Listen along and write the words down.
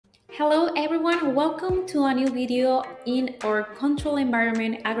Hello everyone, welcome to a new video in our control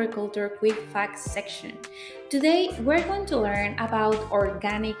environment agriculture quick facts section. Today we're going to learn about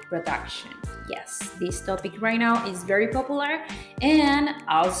organic production. Yes, this topic right now is very popular, and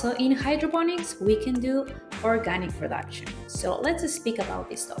also in hydroponics we can do organic production. So let's speak about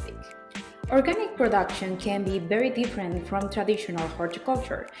this topic. Organic production can be very different from traditional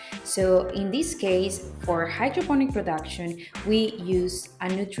horticulture. So in this case, for hydroponic production, we use a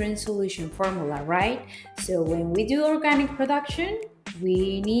nutrient solution formula, right? So when we do organic production,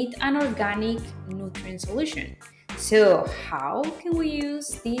 we need an organic nutrient solution. So how can we use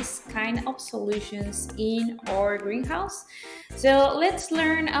these kind of solutions in our greenhouse? So let's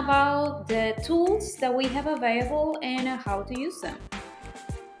learn about the tools that we have available and how to use them.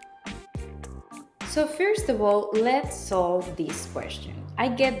 So first of all, let's solve this question. I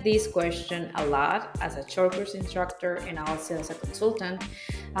get this question a lot as a short course instructor and also as a consultant.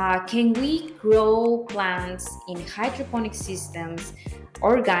 Can we grow plants in hydroponic systems,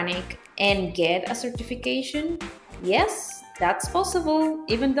 organic, and get a certification? Yes, that's possible.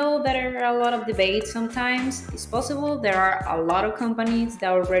 Even though there are a lot of debates sometimes, it's possible. There are a lot of companies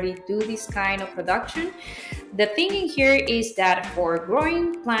that already do this kind of production. The thinking here is that for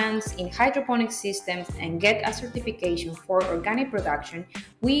growing plants in hydroponic systems and get a certification for organic production,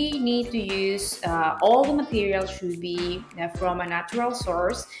 we need to use all the materials should be from a natural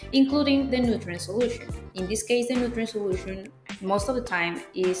source, including the nutrient solution. In this case, the nutrient solution most of the time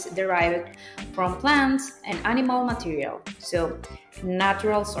is derived from plants and animal material, so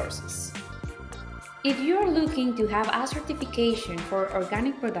natural sources. If you're looking to have a certification for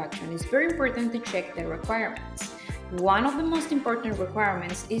organic production, it's very important to check the requirements. One of the most important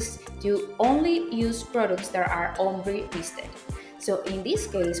requirements is to only use products that are OMRI-listed. So in this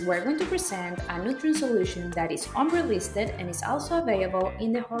case, we're going to present a nutrient solution that is OMRI-listed and is also available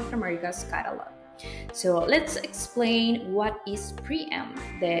in the Hort Americas catalog. So let's explain what is Preamp,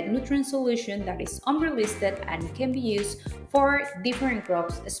 the nutrient solution that is OMRI-listed and can be used for different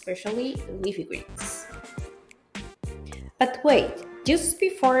crops, especially leafy greens. But wait, just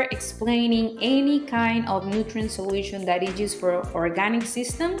before explaining any kind of nutrient solution that is used for organic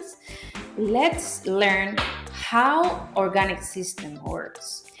systems, let's learn how organic system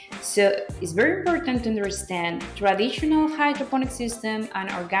works. So it's very important to understand traditional hydroponic system and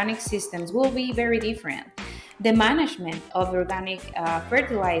organic systems will be very different. The management of organic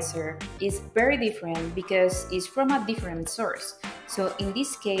fertilizer is very different because it's from a different source. So in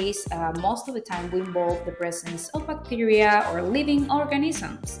this case, most of the time we involve the presence of bacteria or living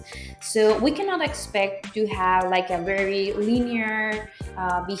organisms. So we cannot expect to have like a very linear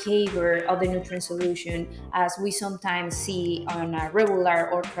behavior of the nutrient solution as we sometimes see on a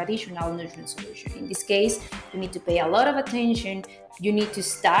regular or traditional nutrient solution. In this case, you need to pay a lot of attention. You need to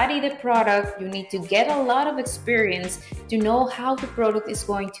study the product, you need to get a lot of experience to know how the product is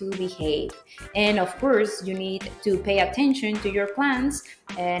going to behave. And of course, you need to pay attention to your plants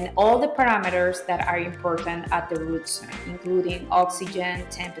and all the parameters that are important at the root zone, including oxygen,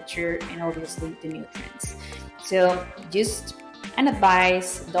 temperature, and obviously the nutrients. So just an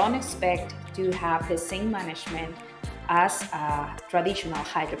advice, don't expect to have the same management as a traditional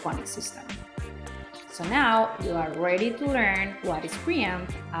hydroponic system. So now you are ready to learn what is Preamp,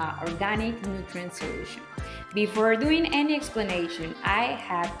 organic nutrient solution. Before doing any explanation, I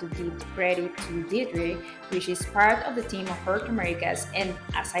have to give credit to Deirdre, which is part of the team of Hort Americas, and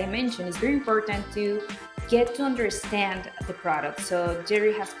as I mentioned, it's very important to get to understand the product. So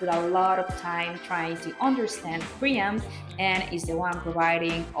Jerry has put a lot of time trying to understand Preamp and is the one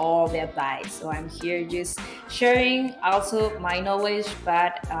providing all the advice. So I'm here just sharing also my knowledge,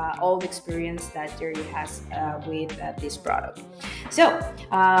 but all the experience that Jerry has with this product. So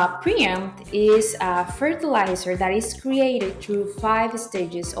Preempt is a fertilizer that is created through 5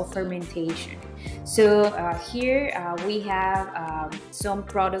 stages of fermentation. So here we have some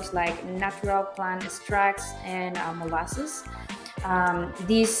products like natural plant extracts and molasses.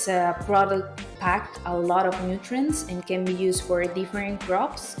 This product packed a lot of nutrients and can be used for different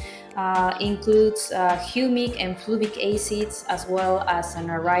crops. Includes humic and fluvic acids as well as an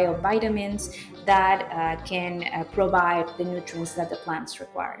array of vitamins that can provide the nutrients that the plants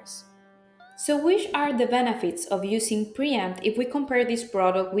requires. So which are the benefits of using Preempt if we compare this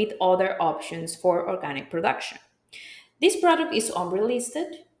product with other options for organic production? This product is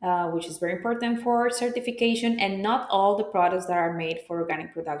OMRI-listed, which is very important for certification, and not all the products that are made for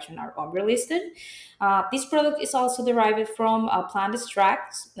organic production are OMRI-listed. This product is also derived from plant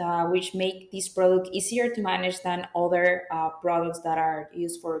extracts, which make this product easier to manage than other products that are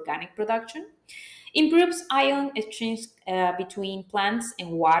used for organic production. Improves ion exchange between plants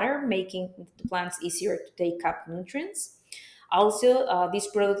and water, making the plants easier to take up nutrients. Also, this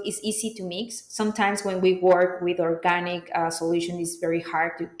product is easy to mix. Sometimes when we work with organic solution, it's very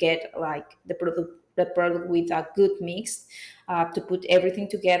hard to get like the product with a good mix to put everything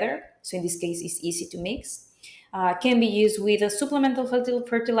together. So in this case, it's easy to mix. Can be used with supplemental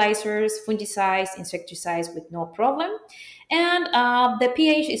fertilizers, fungicides, insecticides with no problem. And the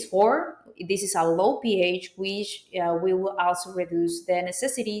pH is 4. This is a low pH, which will also reduce the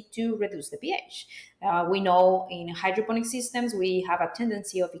necessity to reduce the pH. We know in hydroponic systems, we have a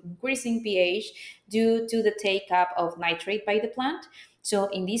tendency of increasing pH due to the take-up of nitrate by the plant. So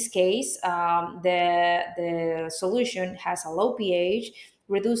in this case, the solution has a low pH,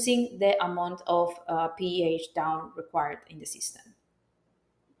 reducing the amount of pH down required in the system.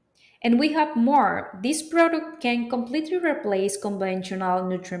 And we have more. This product can completely replace conventional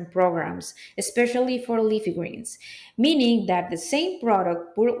nutrient programs, especially for leafy greens, meaning that the same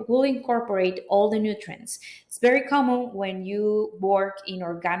product will incorporate all the nutrients. It's very common when you work in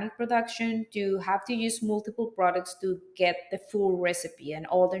organic production to have to use multiple products to get the full recipe and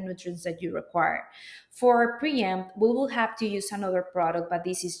all the nutrients that you require. For Preamp, we will have to use another product, but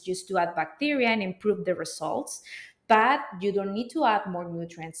this is just to add bacteria and improve the results, but you don't need to add more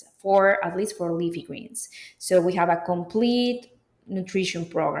nutrients for at least for leafy greens. So we have a complete nutrition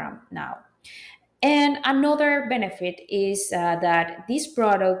program now. And another benefit is that this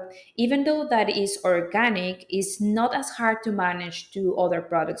product, even though that is organic, is not as hard to manage to other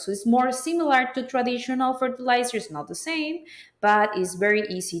products. So it's more similar to traditional fertilizers, not the same, but it's very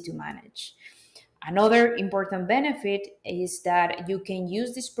easy to manage. Another important benefit is that you can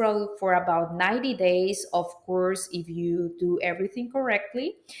use this product for about 90 days. Of course, if you do everything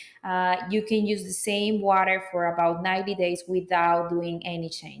correctly, you can use the same water for about 90 days without doing any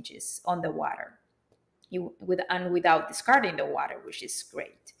changes on the water, and without discarding the water, which is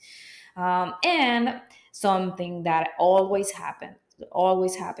great. And something that always happen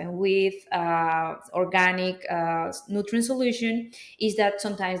with organic nutrient solution is that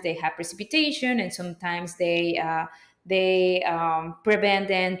sometimes they have precipitation, and sometimes they prevent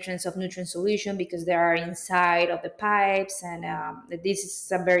the entrance of nutrient solution because they are inside of the pipes, and this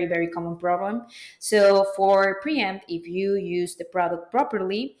is a very, very common problem. So for Preempt, if you use the product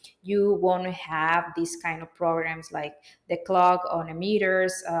properly, you won't have these kind of programs like the clog on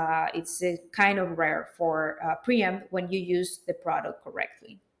emitters. It's kind of rare for Preempt when you use the product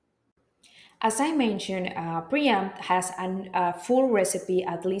correctly. As I mentioned, Preamp has a full recipe,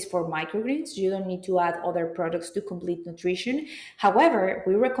 at least for microgreens. You don't need to add other products to complete nutrition. However,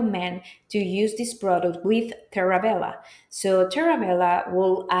 we recommend to use this product with Terra. So Terra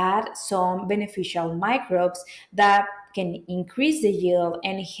will add some beneficial microbes that can increase the yield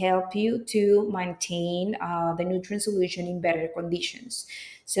and help you to maintain the nutrient solution in better conditions.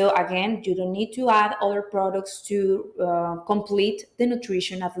 So again, you don't need to add other products to complete the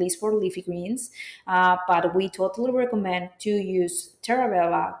nutrition, at least for leafy greens, but we totally recommend to use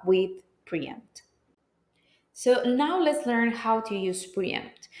Terra with Preempt. So now let's learn how to use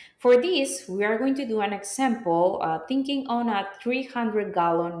Preempt. For this, we are going to do an example thinking on a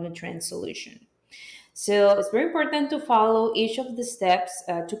 300-gallon nutrient solution. So it's very important to follow each of the steps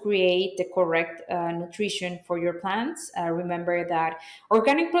to create the correct nutrition for your plants. Remember that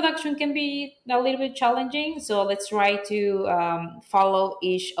organic production can be a little bit challenging, so let's try to follow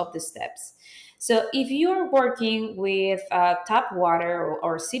each of the steps. So if you're working with tap water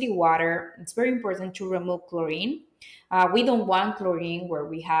or city water, it's very important to remove chlorine. We don't want chlorine where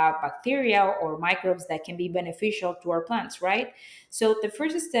we have bacteria or microbes that can be beneficial to our plants, right? So the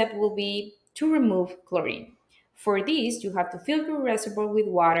first step will be to remove chlorine. For this, you have to fill your reservoir with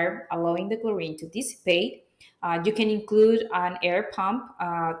water, allowing the chlorine to dissipate. You can include an air pump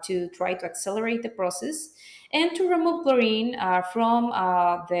to try to accelerate the process. And to remove chlorine from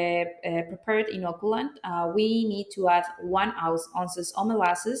the prepared inoculant, we need to add 1 ounces of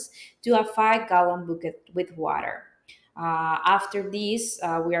molasses to a 5-gallon bucket with water. After this,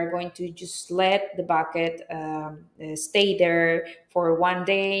 we are going to just let the bucket stay there for 1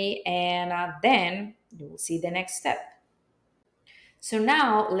 day, and then you will see the next step. So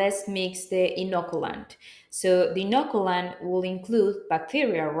now let's mix the inoculant. So the inoculant will include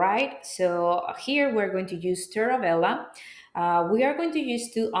bacteria, right? So here we're going to use Terra. We are going to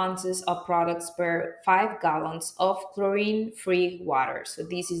use 2 ounces of products per 5 gallons of chlorine-free water. So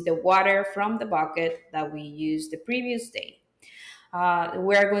this is the water from the bucket that we used the previous day.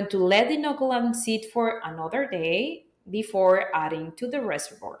 We're going to let the inoculant sit for another day before adding to the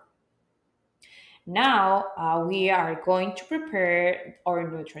reservoir. Now we are going to prepare our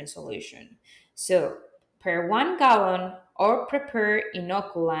nutrient solution. So per 1 gallon or per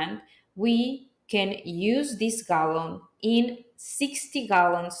inoculant, we can use this gallon in 60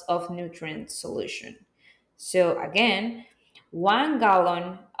 gallons of nutrient solution. So again, 1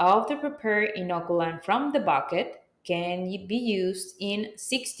 gallon of the prepared inoculant from the bucket can be used in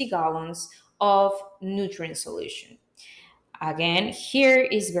 60 gallons of nutrient solution. Again, here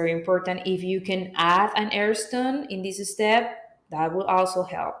is very important. If you can add an air stone in this step, that will also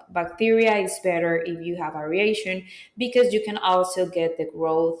help. Bacteria is better if you have aeration because you can also get the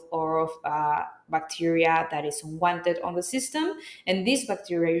growth of bacteria that is unwanted on the system, and these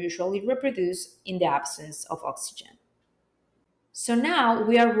bacteria usually reproduce in the absence of oxygen. So now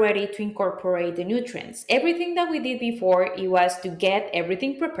we are ready to incorporate the nutrients. Everything that we did before, it was to get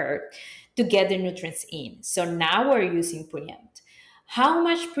everything prepared to get the nutrients in. So now we're using preempt. How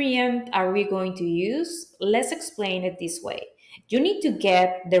much preempt are we going to use? Let's explain it this way. You need to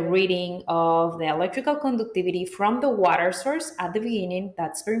get the reading of the electrical conductivity from the water source at the beginning.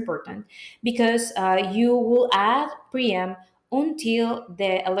 That's very important because you will add preempt until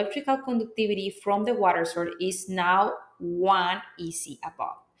the electrical conductivity from the water source is now 1 EC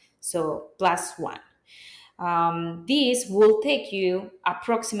above, so +1. This will take you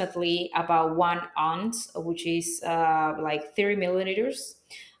approximately about 1 ounce, which is like 30 milliliters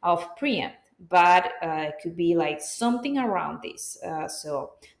of preempt, but it could be like something around this.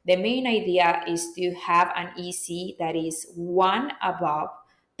 So the main idea is to have an EC that is 1 above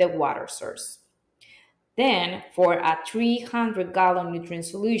the water source. Then for a 300-gallon nutrient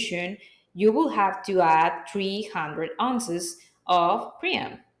solution, you will have to add 300 ounces of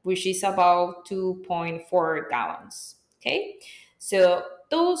preempt, which is about 2.4 gallons. Okay, so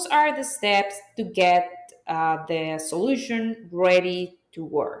those are the steps to get the solution ready to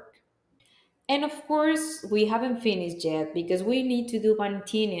work. And of course, we haven't finished yet because we need to do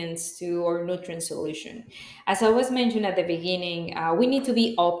maintenance to our nutrient solution. As I was mentioned at the beginning, we need to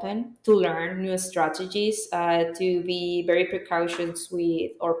be open to learn new strategies, to be very precautious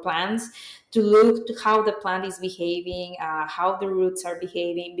with our plants, to look to how the plant is behaving, how the roots are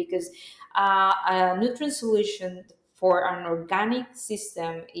behaving, because a nutrient solution for an organic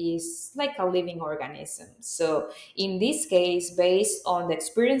system is like a living organism. So in this case, based on the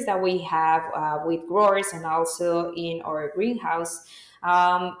experience that we have with growers and also in our greenhouse,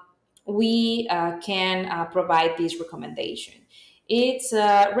 we can provide this recommendation. It's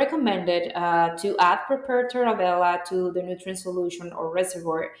recommended to add prepared Terra to the nutrient solution or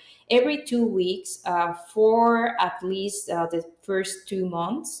reservoir every 2 weeks for at least the first 2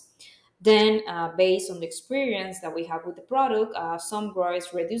 months. Then, based on the experience that we have with the product, some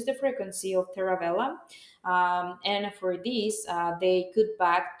growers reduce the frequency of Terra, and for this, they cut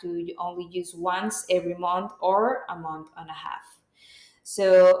back to only use once every month or a month and a half.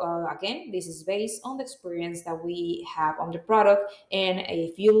 So again, this is based on the experience that we have on the product. And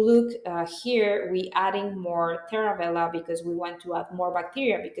if you look here, we adding more Terra because we want to add more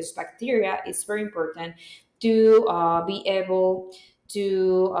bacteria, because bacteria is very important to be able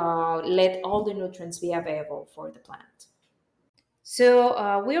to let all the nutrients be available for the plant.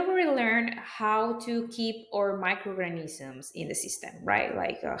 So we already learned how to keep our microorganisms in the system, right?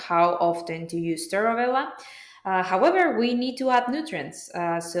 Like how often to use Terra. However, we need to add nutrients.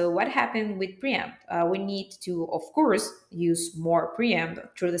 So what happened with Preamp? We need to, of course, use more Preamp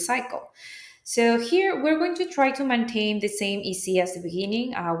through the cycle. So here we're going to try to maintain the same EC as the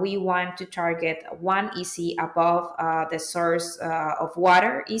beginning. We want to target 1 EC above the source of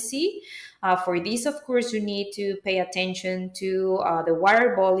water EC. For this, of course, you need to pay attention to the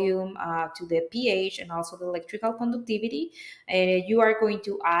water volume, to the pH, and also the electrical conductivity. And you are going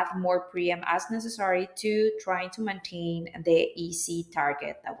to add more preamp as necessary to try to maintain the EC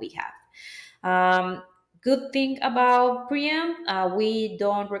target that we have. Good thing about preamp, we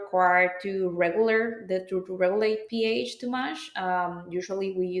don't require to regulate pH too much.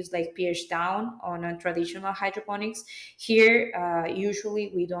 Usually we use like pH down on a traditional hydroponics. Here,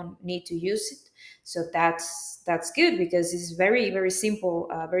 usually we don't need to use it, so that's good because it's very simple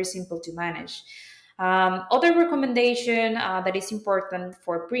to manage. Other recommendation that is important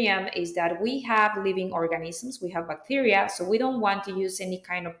for preamp is that we have living organisms, we have bacteria, so we don't want to use any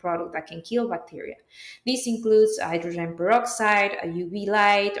kind of product that can kill bacteria. This includes hydrogen peroxide, a UV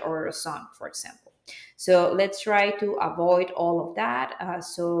light, or sun, for example. So let's try to avoid all of that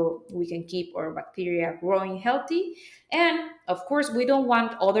so we can keep our bacteria growing healthy. And of course, we don't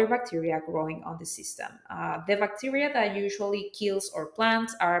want other bacteria growing on the system. The bacteria that usually kills our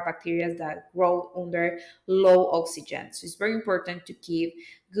plants are bacteria that grow under low oxygen. So it's very important to keep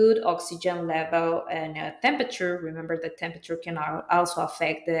good oxygen level and temperature. Remember that temperature can also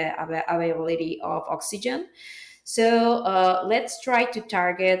affect the availability of oxygen. So let's try to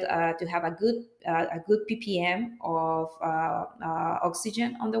target to have a good ppm of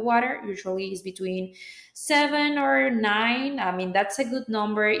oxygen on the water. Usually is between 7 or 9. I mean, that's a good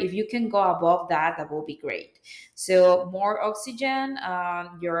number. If you can go above that, that will be great. So more oxygen,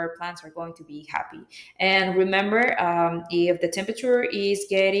 your plants are going to be happy. And remember, if the temperature is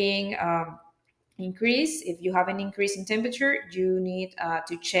getting increase, if you have an increase in temperature, you need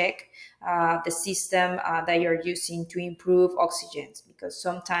to check the system that you're using to improve oxygen, because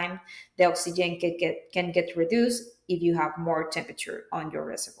sometimes the oxygen can get reduced if you have more temperature on your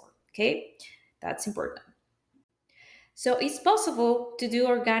reservoir. Okay, that's important. So it's possible to do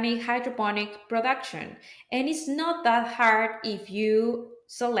organic hydroponic production, and it's not that hard if you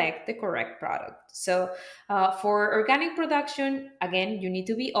select the correct product. So for organic production, again, you need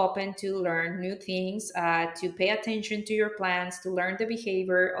to be open to learn new things, to pay attention to your plants, to learn the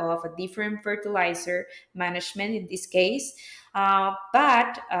behavior of a different fertilizer management in this case.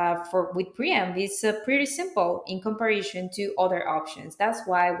 But for with Preamp, it's pretty simple in comparison to other options. That's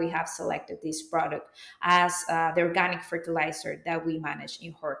why we have selected this product as the organic fertilizer that we manage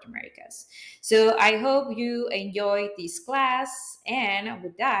in Hort Americas. So I hope you enjoyed this class, and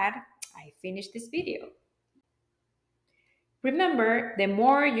with that, I finish this video. Remember, the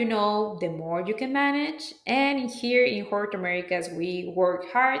more you know, the more you can manage. And here in Hort Americas, we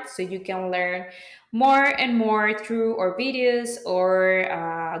work hard so you can learn more and more through our videos or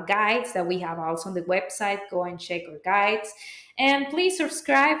guides that we have also on the website. Go and check our guides. And please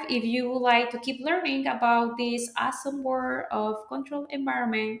subscribe if you would like to keep learning about this awesome world of controlled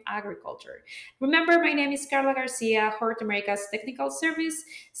environment agriculture. Remember, my name is Carla Garcia, Hort Americas Technical Service.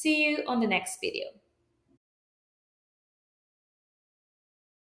 See you on the next video.